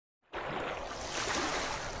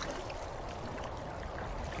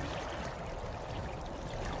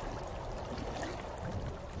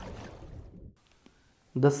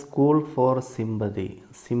The school for sympathy.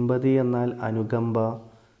 Sympathy എന്നാൽ അനുകമ്പ,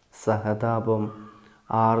 സഹതാപം,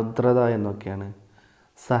 ആർദ്രത എന്നൊക്കെയാണ്.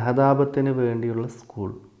 സഹതാപത്തിന് വേണ്ടിയുള്ള സ്കൂൾ.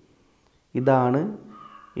 ഇതാണ്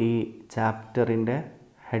ഈ ചാപ്റ്ററിൻ്റെ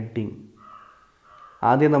ഹെഡിങ്.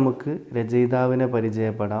 ആദ്യം നമുക്ക് രചയിതാവിനെ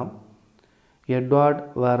പരിചയപ്പെടാം. Edward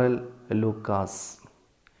വറൽ Lucas,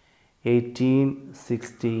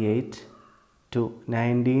 1868 to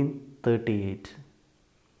 1938.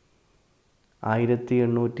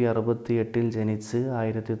 1868 ജനിച്ച്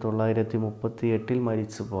 1938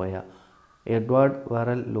 മരിച്ചുപോയ Edward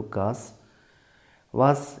വറൽ Lucas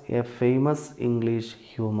was A famous English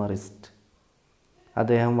humorist.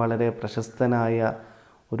 അദ്ദേഹം വളരെ പ്രശസ്തനായ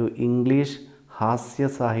ഒരു ഇംഗ്ലീഷ് ഹാസ്യ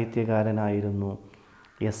സാഹിത്യകാരനായിരുന്നു.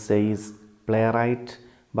 Essayist, playwright,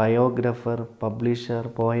 ബയോഗ്രഫർ, publisher,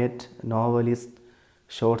 poet, novelist,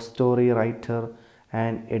 short story writer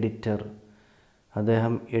and editor.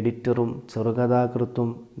 അദ്ദേഹം എഡിറ്ററും ചെറുകഥാകൃത്തും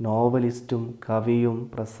നോവലിസ്റ്റും കവിയും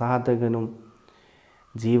പ്രസാധകനും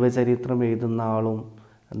ജീവചരിത്രം എഴുതുന്ന ആളും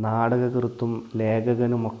നാടകകൃത്തും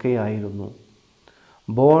ലേഖകനുമൊക്കെയായിരുന്നു.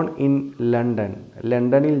 ബോൺ ഇൻ ലണ്ടൻ,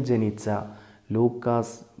 ലണ്ടനിൽ ജനിച്ച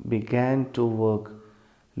Lucas began to work.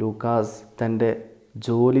 Lucas തൻ്റെ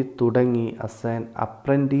ജോലി തുടങ്ങി as an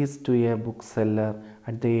apprentice to A book seller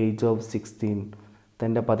at the age of 16.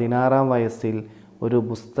 തൻ്റെ 16-ാം വയസ്സിൽ ഒരു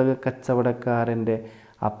പുസ്തക കച്ചവടക്കാരൻ്റെ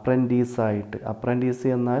അപ്രൻറ്റീസായിട്ട്, അപ്രൻറ്റീസ്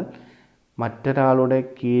എന്നാൽ മറ്റൊരാളുടെ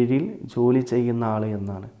കീഴിൽ ജോലി ചെയ്യുന്ന ആൾ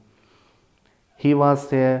എന്നാണ്. He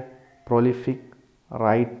was A prolific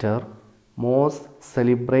writer, most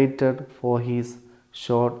celebrated for his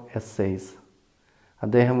short എസ്സേയ്സ്.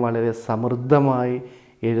 അദ്ദേഹം വളരെ സമൃദ്ധമായി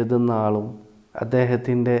എഴുതുന്ന ആളും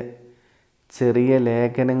അദ്ദേഹത്തിൻ്റെ ചെറിയ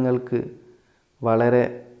ലേഖനങ്ങൾക്ക് വളരെ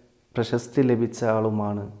പ്രശസ്തി ലഭിച്ച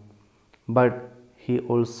ആളുമാണ്. But he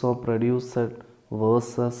also പ്രൊഡ്യൂസഡ്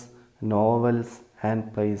versus, novels and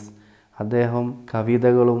place. അദ്ദേഹം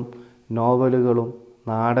കവിതകളും നോവലുകളും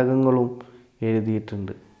നാടകങ്ങളും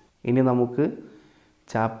എഴുതിയിട്ടുണ്ട്. ഇനി നമുക്ക്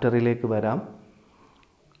ചാപ്റ്ററിലേക്ക് വരാം.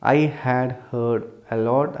 I had heard a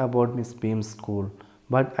lot about Miss Beam's school,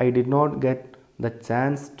 but I did not get the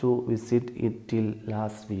chance to visit it till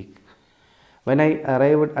last week. When I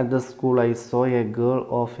arrived at the school, I saw a girl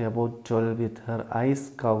of about 12 with her eyes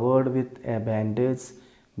covered with a bandage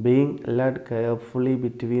being led carefully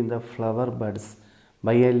between the flower buds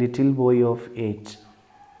by a little boy of 8.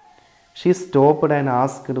 She stopped and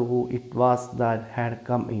asked who it was that had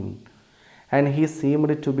come in, and he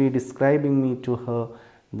seemed to be describing me to her.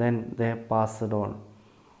 Then they passed on.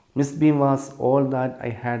 Miss Beam was all that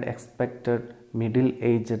I had expected,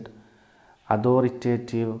 middle-aged,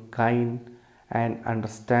 authoritative, kind, and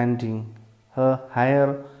understanding. Her hair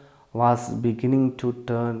was beginning to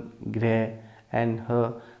turn grey, and her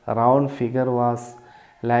round figure was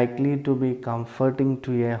likely to be comforting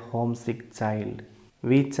to a homesick child.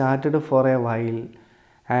 We chatted for a while,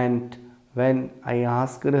 and when I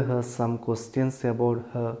asked her some questions about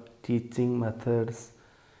her teaching methods,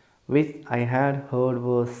 which I had heard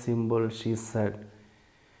were simple, she said,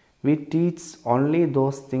 "We teach only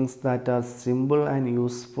those things that are simple and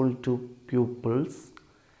useful to pupils: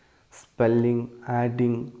 spelling,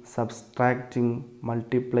 adding, subtracting,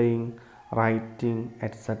 multiplying, writing,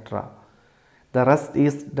 etc. The rest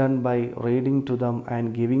is done by reading to them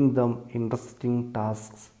and giving them interesting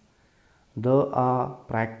tasks. There are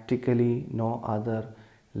practically no other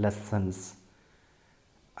lessons."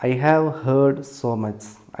 "I have heard so much,"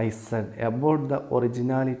 I said, "about the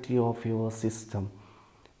originality of your system."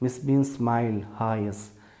 Miss Bean smiled. "Ah, yes,"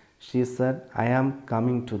 she said, "I am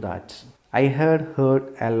coming to that." I had heard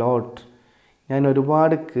a lot. ഞാൻ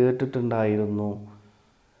ഒരുപാട് കേട്ടിട്ടുണ്ടായിരുന്നു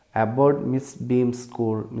about miss beam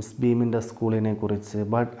school, miss ബീമിൻ്റെ സ്കൂളിനെ കുറിച്ച്.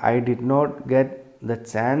 But I did not get the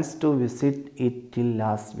chance to visit it till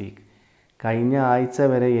last week. കഴിഞ്ഞ ആഴ്ച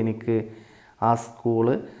വരെ എനിക്ക് ആ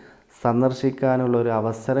school സന്ദർശിക്കാനുള്ളൊരു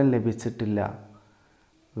അവസരം ലഭിച്ചിട്ടില്ല.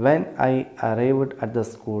 When I arrived at the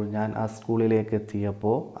school, ഞാൻ ആ സ്കൂളിലേക്ക്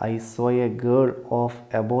എത്തിയപ്പോൾ, I so A girl of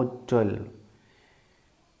about 12,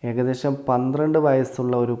 ഏകദേശം 12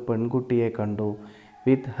 വയസ്സുള്ള ഒരു പെൺകുട്ടിയെ കണ്ടു.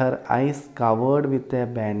 With her ice covered with a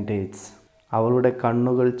bandage, അവളുടെ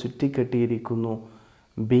കണ്ണുകൾ ചുറ്റിക്കെട്ടിയിരിക്കുന്നു.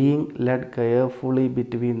 Being lead carefully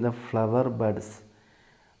between the flower buds,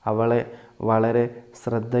 അവളെ വളരെ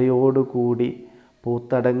ശ്രദ്ധയോടുകൂടി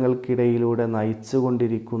പൂത്തടങ്ങൾക്കിടയിലൂടെ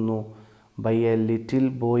നയിച്ചുകൊണ്ടിരിക്കുന്നു. By A little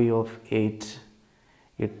boy of 8,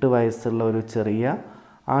 8 വയസ്സുള്ള ഒരു ചെറിയ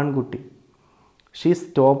ആൺകുട്ടി. She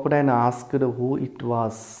stopped and asked who it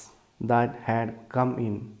was that had come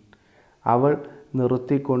in, അവൾ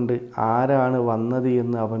നിർത്തിക്കൊണ്ട് ആരാണ് വന്നത്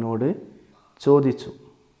എന്ന് അവനോട് ചോദിച്ചു.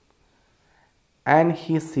 And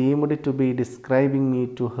he seemed to B describing me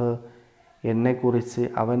to her. എന്നെക്കുറിച്ച്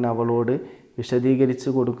അവൻ അവളോട് വിശദീകരിച്ച്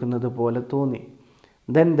കൊടുക്കുന്നത് പോലെ തോന്നി.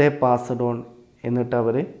 Then they passed on. എന്നിട്ട്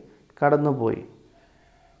അവർ കടന്നുപോയി.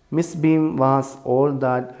 Miss beam was all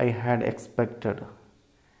that I had expected.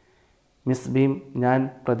 Miss beam ഞാൻ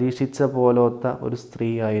പ്രതീക്ഷിച്ച പോലത്തെ ഒരു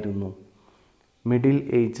സ്ത്രീയായിരുന്നു. മിഡിൽ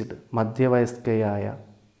ഏജ്ഡ്, മധ്യവയസ്കയായ,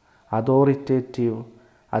 അതോറിറ്റേറ്റീവ്,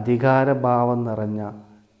 അധികാരഭാവം നിറഞ്ഞ,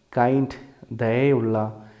 കൈൻഡ്, ദയയുള്ള,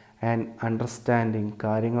 ആൻഡ് അണ്ടർസ്റ്റാൻഡിങ്,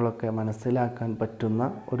 കാര്യങ്ങളൊക്കെ മനസ്സിലാക്കാൻ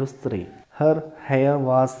പറ്റുന്ന ഒരു സ്ത്രീ. Her hair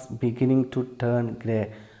was beginning to turn grey.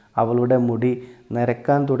 അവളുടെ മുടി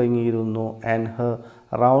നരക്കാൻ തുടങ്ങിയിരുന്നു. And her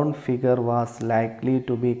round figure was likely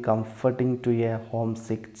to B comforting to A home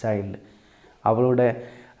സിക്ക് ചൈൽഡ്. അവളുടെ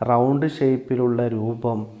റൗണ്ട് ഷേപ്പിലുള്ള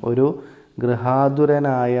രൂപം ഒരു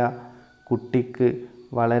ഗൃഹാതുരനായ കുട്ടിക്ക്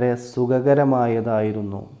വളരെ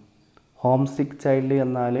സുഖകരമായതായിരുന്നു. ഹോം സിക്ക് ചൈൽഡ്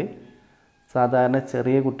എന്നാൽ സാധാരണ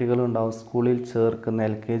ചെറിയ കുട്ടികളുണ്ടാവും, സ്കൂളിൽ ചേർക്കുന്ന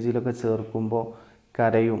LKG ചേർക്കുമ്പോൾ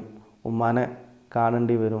കരയും, ഉമ്മാനെ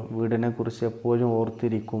കാണേണ്ടി വരും, വീടിനെക്കുറിച്ച് എപ്പോഴും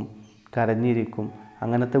ഓർത്തിരിക്കും, കരഞ്ഞിരിക്കും.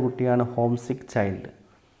 അങ്ങനത്തെ കുട്ടിയാണ് ഹോം സിക്ക് child.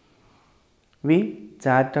 V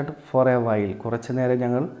ചാറ്റഡ് four A while. കുറച്ച് നേരം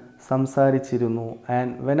ഞങ്ങൾ സംസാരിച്ചിരുന്നു.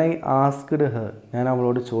 And when I asked her, ഞാൻ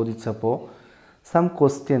അവളോട് ചോദിച്ചപ്പോൾ, സം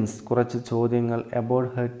ക്വസ്റ്റ്യൻസ്, കുറച്ച് ചോദ്യങ്ങൾ,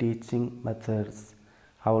 അബൌട്ട് ഹെർ ടീച്ചിങ് മെത്തേഡ്സ്,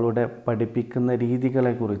 അവളുടെ പഠിപ്പിക്കുന്ന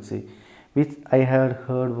രീതികളെക്കുറിച്ച്, which I had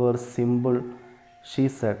heard where simple, she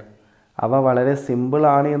said. അവ വളരെ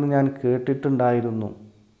സിമ്പിളാണ് എന്ന് ഞാൻ കേട്ടിട്ടുണ്ടായിരുന്നു.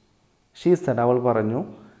 ഷീ സെഡ്, അവൾ പറഞ്ഞു,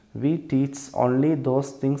 V teach only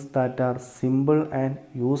those things that are simple and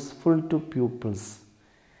useful to pupils.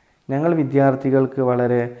 ഞങ്ങൾ വിദ്യാർത്ഥികൾക്ക്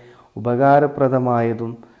വളരെ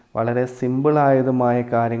ഉപകാരപ്രദമായതും വളരെ സിമ്പിളായതുമായ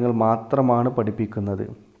കാര്യങ്ങൾ മാത്രമാണ് പഠിപ്പിക്കുന്നത്.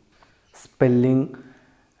 Spelling,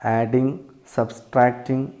 adding,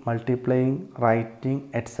 subtracting, മൾട്ടിപ്ലയിങ്, writing,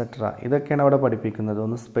 et cetera. ഇതൊക്കെയാണ് അവിടെ പഠിപ്പിക്കുന്നത്.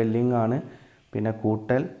 ഒന്ന് സ്പെല്ലിംഗ് ആണ്, പിന്നെ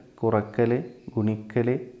കൂട്ടൽ, കുറക്കൽ, ഗുണിക്കൽ,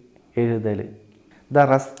 എഴുതൽ. The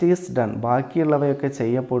rest is done. ബാക്കിയുള്ളവയൊക്കെ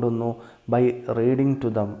ചെയ്യപ്പെടുന്നു ബൈ റീഡിങ്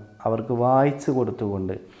ടു ദം, അവർക്ക് വായിച്ചു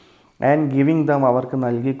കൊടുത്തുകൊണ്ട്, ആൻഡ് ഗിവിങ് ദം, അവർക്ക്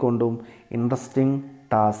നൽകിക്കൊണ്ടും, ഇൻട്രസ്റ്റിംഗ്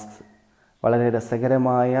ടാസ്ക്സ്, വളരെ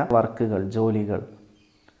രസകരമായ വർക്കുകൾ, ജോലികൾ.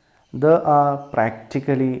 The R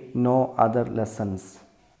practically no other lessons.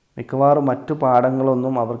 മിക്കവാറും മറ്റു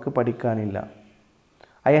പാഠങ്ങളൊന്നും അവർക്ക് പഠിക്കാനില്ല.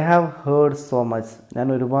 I have heard so much. ഞാൻ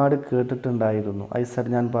ഒരുപാട് കേട്ടിട്ടുണ്ടായിരുന്നു. ഐ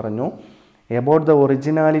സെഡ്, ഞാൻ പറഞ്ഞു, about the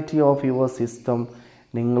originality of your system,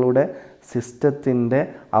 നിങ്ങളുടെ സിസ്റ്റത്തിൻ്റെ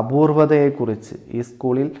അപൂർവതയെക്കുറിച്ച്, ഈ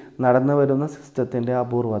സ്കൂളിൽ നടന്നു വരുന്ന സിസ്റ്റത്തിൻ്റെ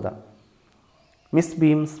അപൂർവത. Miss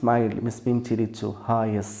beam smiled. Miss beam ചിരിച്ചു. ഹാ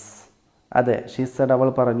യെസ്, അതെ. ഷീ സെഡ്, അവൾ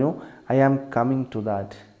പറഞ്ഞു, I am coming to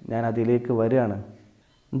that. ഞാൻ അതിലേക്ക് വരികയാണ്.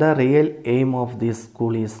 The real aim of this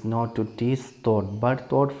school is not to teach thought but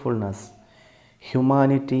തോട്ട്ഫുൾനെസ്,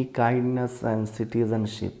 humanity, kindness and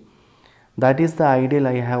citizenship. That is the ideal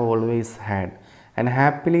I have always had. And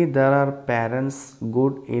happily there are parents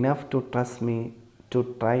good enough to trust me to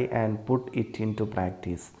try and put it in to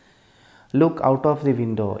practice. Look out of the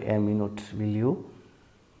window a minute, will you?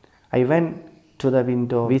 I went to the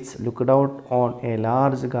window which looked out on a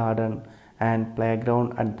large garden and playground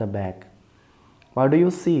at the back. What do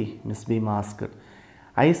you see? Miss Beam asked.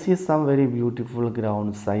 I see some very beautiful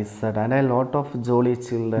grounds, I said, and a lot of jolly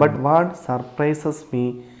children. But what surprises me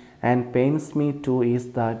and pains me too is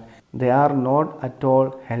that they are not at all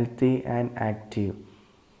healthy and active.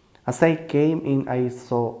 As I came in, I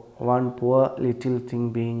saw one poor little thing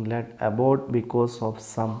being led about because of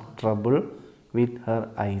some trouble with her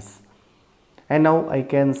eyes. And now I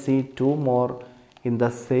can see two more in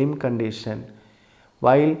the same condition.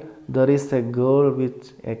 While there is a girl with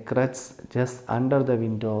a crutch just under the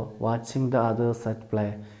window watching the others at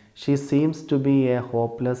play, she seems to be a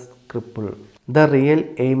hopeless cripple. The real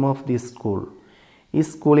aim of this school, ഈ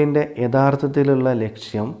സ്കൂളിൻ്റെ യഥാർത്ഥത്തിലുള്ള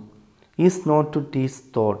ലക്ഷ്യം, is not to teach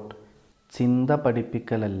thought, ചിന്ത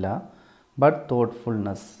പഠിപ്പിക്കലല്ല, but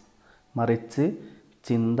തോട്ട്ഫുൾനെസ്, മറിച്ച്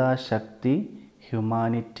ചിന്താശക്തി,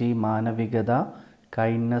 humanity, മാനവികത,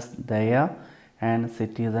 kindness, ദയ, and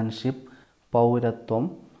citizenship, പൗരത്വം,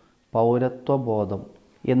 പൗരത്വബോധം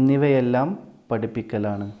എന്നിവയെല്ലാം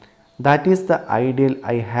പഠിപ്പിക്കലാണ്. That is the ideal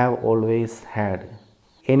I have always had.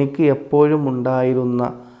 എനിക്ക് എപ്പോഴും ഉണ്ടായിരുന്ന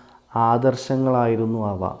ആദർശങ്ങളായിരുന്നു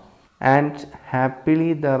അവ. And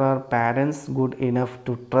happily there are parents good enough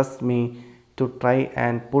to trust me to try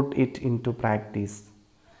and put it in to practice.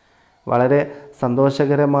 വളരെ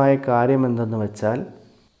സന്തോഷകരമായ കാര്യം എന്തെന്ന് വെച്ചാൽ,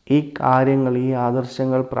 ഈ കാര്യങ്ങൾ, ഈ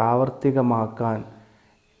ആദർശങ്ങൾ പ്രാവർത്തികമാക്കാൻ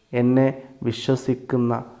എന്നെ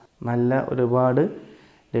വിശ്വസിക്കുന്ന നല്ല ഒരുപാട്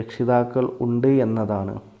രക്ഷിതാക്കൾ ഉണ്ട്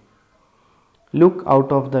എന്നതാണ്. Look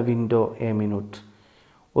out of the window A minute.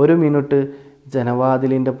 ഒരു മിനിറ്റ്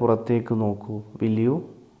ജനവാതിലിൻ്റെ പുറത്തേക്ക് നോക്കൂ. Will you?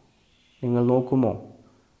 നിങ്ങൾ നോക്കുമോ?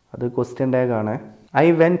 അത് question ടാഗാണ്. I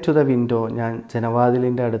went to the window. ഞാൻ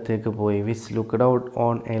ജനവാതിലിൻ്റെ അടുത്തേക്ക് പോയി. Which looked out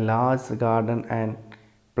on A large garden and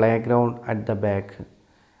play ground at the back.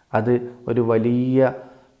 അത് ഒരു വലിയ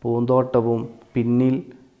പൂന്തോട്ടവും പിന്നിൽ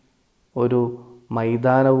ഒരു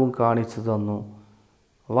മൈതാനവും കാണിച്ചു തന്നു.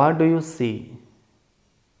 What do you see?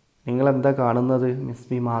 നിങ്ങളെന്താ കാണുന്നത്? Miss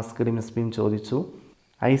beam asked. Miss beam ചോദിച്ചു.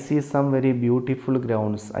 I see some very beautiful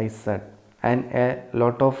grounds I said and a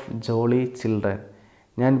lot of Jolly children.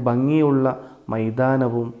 ഞാൻ ഭംഗിയുള്ള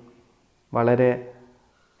മൈതാനവും വളരെ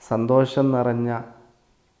സന്തോഷം നിറഞ്ഞ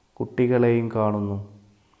കുട്ടികളെയും കാണുന്നു.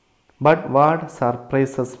 But what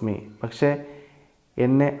surprises me. പക്ഷേ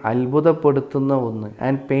എന്നെ അത്ഭുതപ്പെടുത്തുന്ന ഒന്ന്,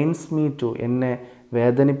 ആൻഡ് പെയിൻസ് മീ ടു, എന്നെ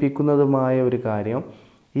വേദനിപ്പിക്കുന്നതുമായ ഒരു കാര്യം,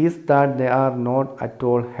 is that they are not at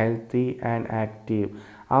all healthy and active.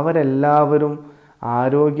 അവരെല്ലാവരും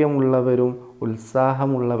ആരോഗ്യമുള്ളവരും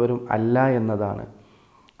ഉത്സാഹമുള്ളവരും അല്ല എന്നതാണ്.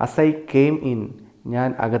 അസ് ഐ കെയിം ഇൻ, ഞാൻ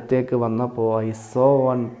അകത്തേക്ക് വന്നപ്പോൾ, I so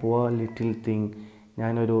one poor little thing,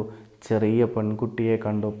 ഞാനൊരു ചെറിയ പെൺകുട്ടിയെ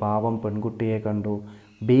കണ്ടു, പാവം പെൺകുട്ടിയെ കണ്ടു.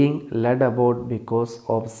 Being lead about because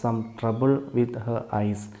of some trouble with her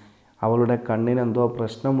ice. അവളുടെ കണ്ണിനെന്തോ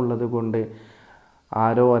പ്രശ്നമുള്ളത് കൊണ്ട്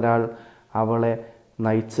ആരോ ഒരാൾ അവളെ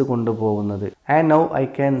നയിച്ചു കൊണ്ടുപോകുന്നത്. And now I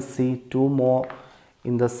can see to more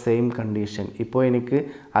in the same condition. ഇപ്പോൾ എനിക്ക്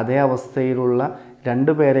അതേ അവസ്ഥയിലുള്ള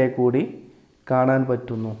രണ്ടു പേരെ കൂടി കാണാൻ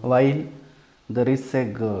പറ്റുന്നു. While there is A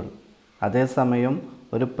girl. അതേസമയം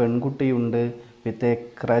ഒരു പെൺകുട്ടിയുണ്ട്. വിത്ത് എ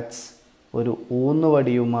ക്രച്ച്, ഒരു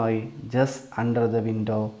ഊന്നുവടിയുമായി, ജസ്റ്റ് അണ്ടർ ദ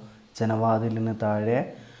വിൻഡോ, ജനവാതിലിന് താഴെ.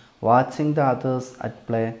 Watching the others at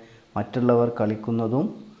play, മറ്റുള്ളവർ കളിക്കുന്നതും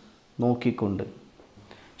നോക്കിക്കൊണ്ട്.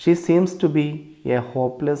 She seems to B A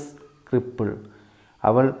hopeless cripple.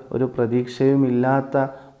 അവൾ ഒരു പ്രതീക്ഷയുമില്ലാത്ത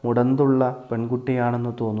മുടന്തുള്ള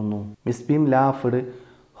പെൺകുട്ടിയാണെന്ന് തോന്നുന്നു. Miss beam laughed.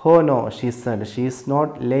 ഹോ no, she said, she is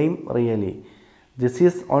not lame really. This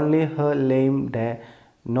is only her lame day.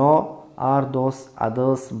 No are those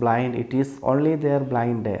others blind. It is only there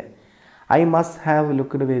blind day. I must have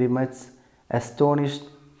looked very much astonished,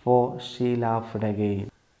 for she laughed again.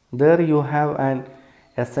 There you have an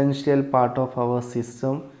essential part of our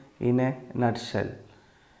system in a nutshell.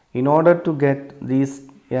 In order to get these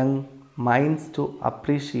young minds to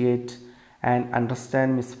appreciate and understand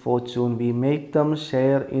misfortune, we make them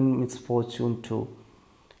share in misfortune too.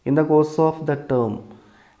 In the course of the term,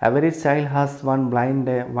 every child has one blind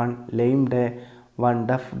day, one lame day, one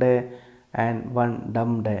deaf day, and one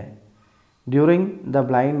dumb day. During the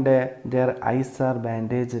blind day, their eyes are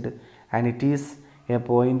bandaged, and it is a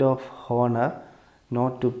point of honor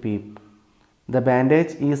not to peep. The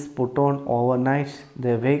bandage is put on overnight.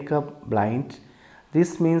 They wake up blind.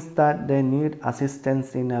 This means that they need assistance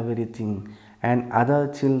in everything, and other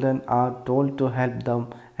children are told to help them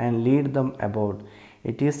and lead them about.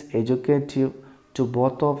 It is educative to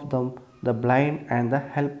both of them, the blind and the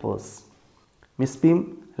helpers. Miss Beam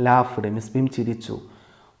laughed. Miss Beam ചിരിച്ചു.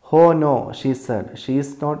 Oh no, she said, she is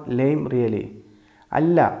not lame really.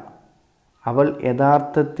 അല്ല, അവൾ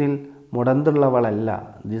യഥാർത്ഥത്തിൽ മുടന്തുള്ളവളല്ല.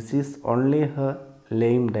 This is only her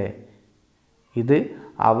lame day. ഇത്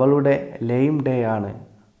അവളുടെ lame day ആണ്,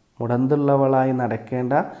 മുടന്തുള്ളവളായി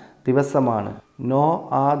നടക്കേണ്ട ദിവസമാണ്. No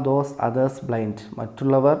are those others blind.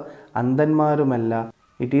 മറ്റുള്ളവർ അന്ധന്മാരുമല്ല.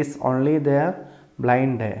 It is only there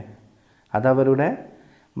blind day. അതവരുടെ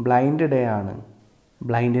ബ്ലൈൻഡ് ഡേ ആണ്,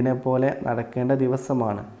 ബ്ലൈൻഡിനെ പോലെ നടക്കേണ്ട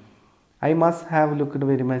ദിവസമാണ്. I must have looked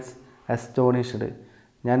very much astonished.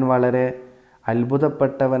 ഞാൻ വളരെ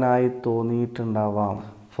അത്ഭുതപ്പെട്ടവനായി തോന്നിയിട്ടുണ്ടാവാം.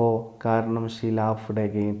 കാരണം ഷീ ലാഫ്ഡ്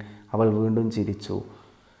അഗെയിൻ. അവൾ വീണ്ടും ചിരിച്ചു.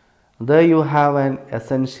 There you have an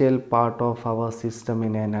essential part of our system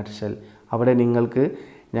in a nutshell. അവിടെ നിങ്ങൾക്ക്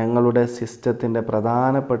ഞങ്ങളുടെ സിസ്റ്റത്തിൻ്റെ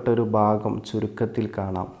പ്രധാനപ്പെട്ട ഒരു ഭാഗം ചുരുക്കത്തിൽ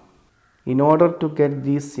കാണാം. In order to get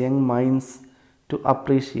these young minds to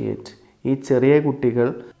appreciate, ഈ ചെറിയ കുട്ടികൾ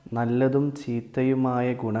നല്ലതും ചീത്തയുമായ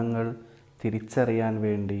ഗുണങ്ങൾ തിരിച്ചറിയാൻ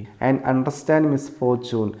വേണ്ടി, and understand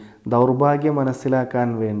misfortune, ദൗർഭാഗ്യം മനസ്സിലാക്കാൻ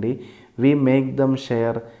വേണ്ടി, we make them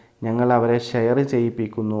share, ഞങ്ങൾ അവരെ ഷെയർ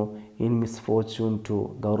ചെയ്യിപ്പിക്കുന്നു, ഇൻ മിസ്ഫോർച്യൂൺ ടു,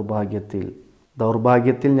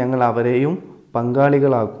 ദൗർഭാഗ്യത്തിൽ ഞങ്ങൾ അവരെയും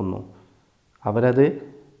പങ്കാളികളാക്കുന്നു. അവരത്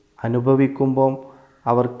അനുഭവിക്കുമ്പം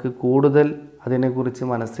അവർക്ക് കൂടുതൽ അതിനെക്കുറിച്ച്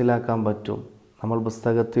മനസ്സിലാക്കാൻ പറ്റും. നമ്മൾ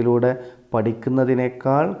പുസ്തകത്തിലൂടെ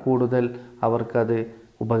പഠിക്കുന്നതിനേക്കാൾ കൂടുതൽ അവർക്കത്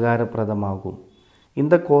ഉപകാരപ്രദമാകും. In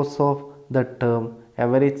the course of the term,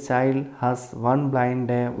 every child has one blind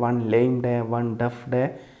day, one lame day, one duff day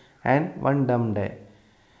and one Dum day.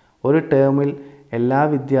 ഒരു ടേമിൽ എല്ലാ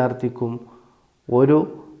വിദ്യാർത്ഥിക്കും ഒരു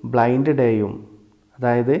ബ്ലൈൻഡ് ഡേയും,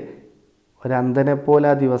 അതായത് ഒരു അന്ധനെപ്പോലെ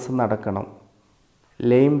ആ ദിവസം നടക്കണം.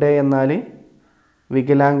 ലെയിം ഡേ എന്നാൽ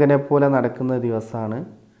വികലാംഗനെ പോലെ നടക്കുന്ന ദിവസമാണ്.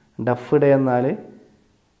 ഡഫ് ഡേ എന്നാൽ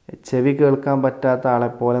ചെവി കേൾക്കാൻ പറ്റാത്ത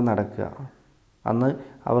ആളെപ്പോലെ നടക്കുക. അന്ന്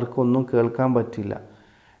അവർക്കൊന്നും കേൾക്കാൻ പറ്റില്ല.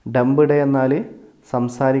 ഡംബ് ഡേ എന്നാൽ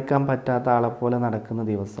സംസാരിക്കാൻ പറ്റാത്ത ആളെപ്പോലെ നടക്കുന്ന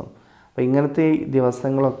ദിവസം. അപ്പോൾ ഇങ്ങനത്തെ ഈ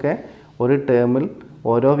ദിവസങ്ങളൊക്കെ ഒരു ടേമിൽ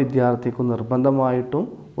ഓരോ വിദ്യാർത്ഥിക്കും നിർബന്ധമായിട്ടും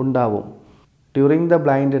ഉണ്ടാവും. During the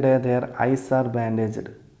blind day there ice R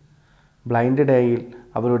ബാൻഡേജ്ഡ്. Blind ഡേയിൽ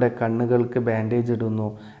അവരുടെ കണ്ണുകൾക്ക് ബാൻഡേജ് ഇടുന്നു.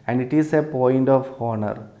 And it is A point of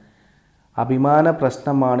honour. അഭിമാന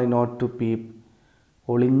പ്രശ്നമാണ് നോട്ട് ടു പീപ്പ്,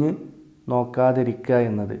 ഒളിഞ്ഞ് നോക്കാതിരിക്കുക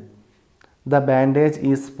എന്നത്. The bandage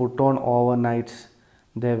is put on over night,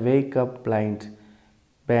 the wake up blind.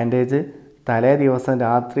 Bandage തലേ ദിവസം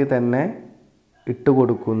രാത്രി തന്നെ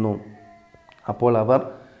ഇട്ടുകൊടുക്കുന്നു. അപ്പോൾ അവർ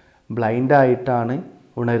ബ്ലൈൻഡായിട്ടാണ്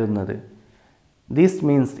ഉണരുന്നത്. ദിസ്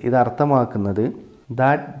മീൻസ്, ഇത് അർത്ഥമാക്കുന്നത്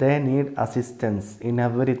that they need assistance in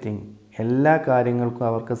everything. എല്ലാ കാര്യങ്ങൾക്കും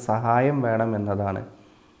അവർക്ക് സഹായം വേണം എന്നതാണ്.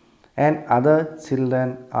 And other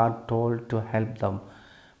children are told to help them.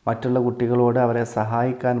 മറ്റുള്ള കുട്ടികളോട് അവരെ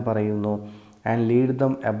സഹായിക്കാൻ പറയുന്നു. ആൻഡ് ലീഡ്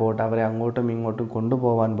ദം അബൌട്ട്, അവരെ അങ്ങോട്ടും ഇങ്ങോട്ടും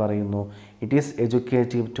കൊണ്ടുപോകാൻ പറയുന്നു. It is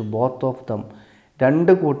educative to both of them.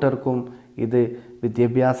 രണ്ട് കൂട്ടർക്കും ഇത്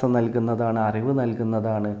വിദ്യാഭ്യാസം നൽകുന്നതാണ്, അറിവ്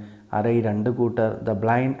നൽകുന്നതാണ്. ആരെ ഈ രണ്ട് കൂട്ടർ? The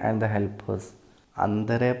blind and the helpers.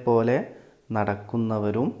 അന്ധരെ പോലെ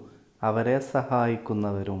നടക്കുന്നവരും അവരെ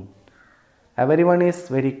സഹായിക്കുന്നവരും. Everyone is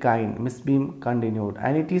very kind, Miss Beam continued,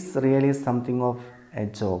 and it is really something of a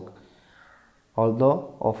joke. Although,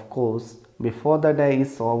 of course, before the day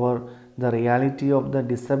is over, the reality of the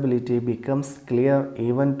disability becomes clear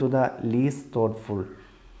even to the least thoughtful.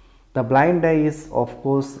 The blind day is, of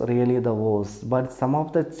course, really the worst, but some of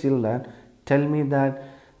the children tell me that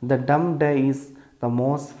the dumb day is the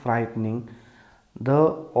most frightening. Though,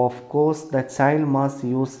 of course, the child must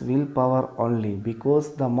use willpower only because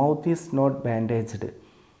the mouth is not bandaged.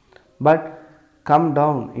 But come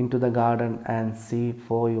down into the garden and see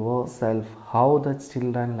for yourself how the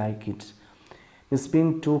children like it. Miss Beam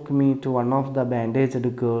took me to one of the bandaged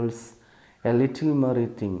girls, a little merry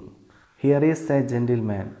thing. Here is a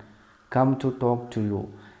gentleman come to talk to you,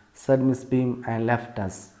 said Miss Beam, and left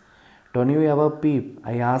us. Don't you ever peep?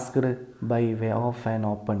 I asked by way of an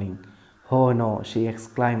opening. Oh no, she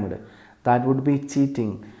exclaimed. That would be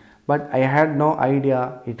cheating. But I had no idea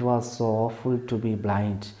it was so awful to be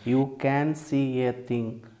blind. You can see a thing.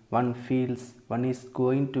 One feels one is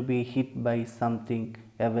going to be hit by something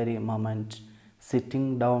every moment. Sitting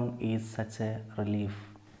down is such a relief.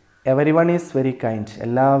 Everyone is very kind.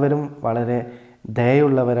 എല്ലാവരും വളരെ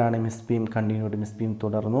ദയുള്ളവരാണ്. Miss beam continued. Miss beam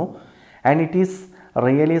തുടർന്നു. And it is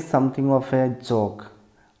really something of A joke.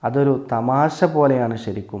 അതൊരു തമാശ പോലെയാണ്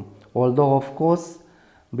ശരിക്കും. Although of course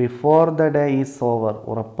before the day is over,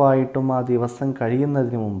 ഉറപ്പായിട്ടും ആ ദിവസം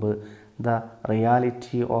കഴിയുന്നതിന് മുമ്പ്, the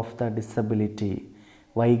reality of the disability,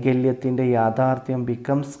 വൈകല്യത്തിൻ്റെ യാഥാർത്ഥ്യം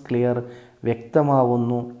becomes clear,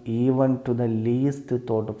 വ്യക്തമാവുന്നു. Even to the least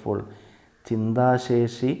thoughtful,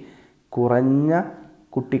 ചിന്താശേഷി കുറഞ്ഞ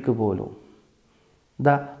കുട്ടിക്ക് പോലും.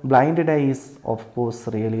 The blind day is of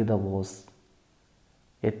course really the was.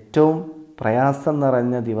 ഏറ്റവും പ്രയാസം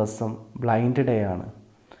നിറഞ്ഞ ദിവസം ബ്ലൈൻഡ് ഡേ ആണ്.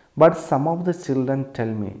 But some of the children tell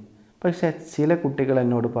me, പക്ഷേ ചില കുട്ടികൾ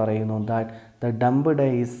എന്നോട് പറയുന്നു, that the dumb day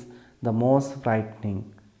is the most frightening.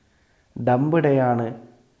 Dumb day ആണ്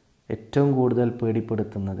ഏറ്റവും കൂടുതൽ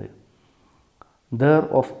പേടിപ്പെടുത്തുന്നത്. There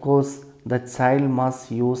of course the child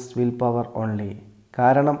must use will power only.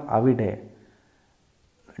 കാരണം അവിടെ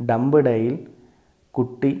ഡംബ് ഡേയിൽ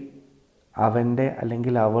കുട്ടി അവൻ്റെ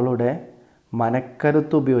അല്ലെങ്കിൽ അവളുടെ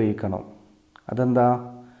മനക്കരുത്ത് ഉപയോഗിക്കണം. അതെന്താ?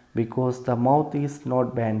 Because the mouth is not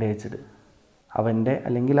ബാൻഡേജ്ഡ്. അവൻ്റെ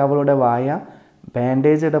അല്ലെങ്കിൽ അവളുടെ വായ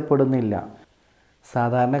ബാൻഡേജ് ഇടപ്പെടുന്നില്ല.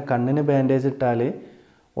 സാധാരണ കണ്ണിന് ബാൻഡേജ് ഇട്ടാൽ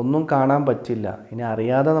ഒന്നും കാണാൻ പറ്റില്ല. ഇനി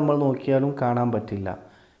അറിയാതെ നമ്മൾ നോക്കിയാലും കാണാൻ പറ്റില്ല.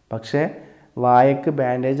 പക്ഷേ വായക്ക്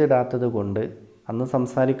ബാൻഡേജ് ഇടാത്തത് കൊണ്ട് അന്ന്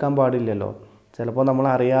സംസാരിക്കാൻ പാടില്ലല്ലോ. ചിലപ്പോൾ നമ്മൾ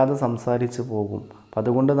അറിയാതെ സംസാരിച്ച് പോകും. അപ്പം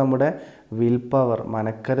അതുകൊണ്ട് നമ്മുടെ വിൽ പവർ,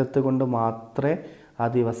 മനക്കരുത്ത് കൊണ്ട് മാത്രമേ ആ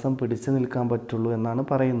ദിവസം പിടിച്ചു നിൽക്കാൻ പറ്റുള്ളൂ എന്നാണ്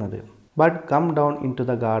പറയുന്നത്. But come down in to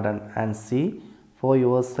the garden and see for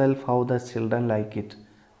your self how the children like it.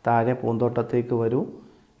 താഴെ പൂന്തോട്ടത്തേക്ക് വരൂ,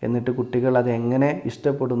 എന്നിട്ട് കുട്ടികൾ അതെങ്ങനെ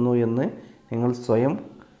ഇഷ്ടപ്പെടുന്നു എന്ന് നിങ്ങൾ സ്വയം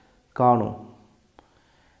കാണൂ.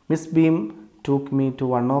 Miss beam took me to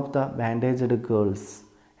one of the ബാൻഡേജ്ഡ് girls,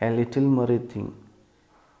 A little Maria thing.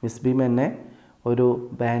 Miss beam എന്നെ ഒരു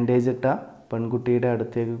ബാൻഡേജ് ഇട്ട പെൺകുട്ടിയുടെ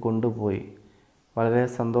അടുത്തേക്ക് കൊണ്ടുപോയി. വളരെ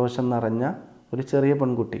സന്തോഷം നിറഞ്ഞ ഒരു ചെറിയ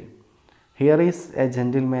പെൺകുട്ടി. Here is A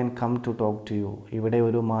gentleman come to talk to you. ഇവിടെ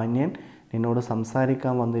ഒരു മാന്യൻ നിന്നോട്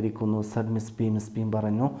സംസാരിക്കാൻ വന്നിരിക്കുന്നു, Z miss beam. Miss beam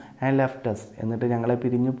പറഞ്ഞു. ആൻഡ് ലെഫ്റ്റ് അസ്, എന്നിട്ട് ഞങ്ങളെ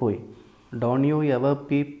പിരിഞ്ഞു പോയി. ഡോണ്ട് യു എവർ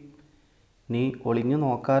പീപ്പ്, നീ ഒളിഞ്ഞു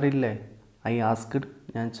നോക്കാറില്ലേ? ഐ ആസ്ക്ഡ്,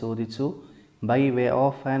 ഞാൻ ചോദിച്ചു. By way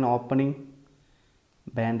of an opening,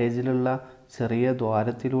 ബാൻഡേജിലുള്ള ചെറിയ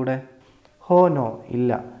ദ്വാരത്തിലൂടെ. ഹോ നോ,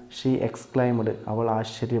 ഇല്ല. ഷീ എക്സ്ക്ലൈംഡ്, അവൾ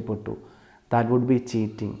ആശ്ചര്യപ്പെട്ടു. ദാറ്റ് വുഡ് ബി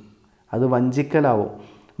ചീറ്റിംഗ്, അത് വഞ്ചിക്കലാവും.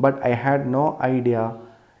 But I had no idea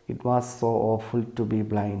it was so awful to B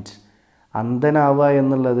blind. അന്ധനാവുക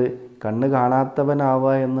എന്നുള്ളത്, കണ്ണ്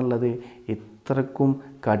കാണാത്തവനാവുക എന്നുള്ളത് ഇത്രക്കും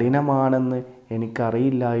കഠിനമാണെന്ന്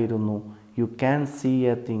എനിക്കറിയില്ലായിരുന്നു. You can see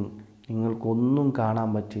A thing, നിങ്ങൾക്കൊന്നും കാണാൻ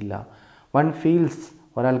പറ്റില്ല. വൺ ഫീൽസ്,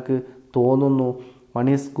 ഒരാൾക്ക് തോന്നുന്നു. One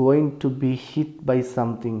is going to B hit by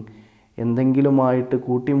something, എന്തെങ്കിലുമായിട്ട്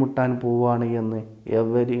കൂട്ടിമുട്ടാൻ പോവാണ് എന്ന്.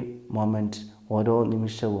 എവരി മൊമെൻറ്റ്, ഓരോ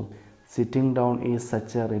നിമിഷവും. Sitting down is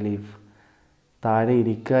such A relief, താഴെ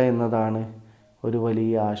ഇരിക്കുക എന്നതാണ് ഒരു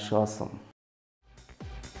വലിയ ആശ്വാസം.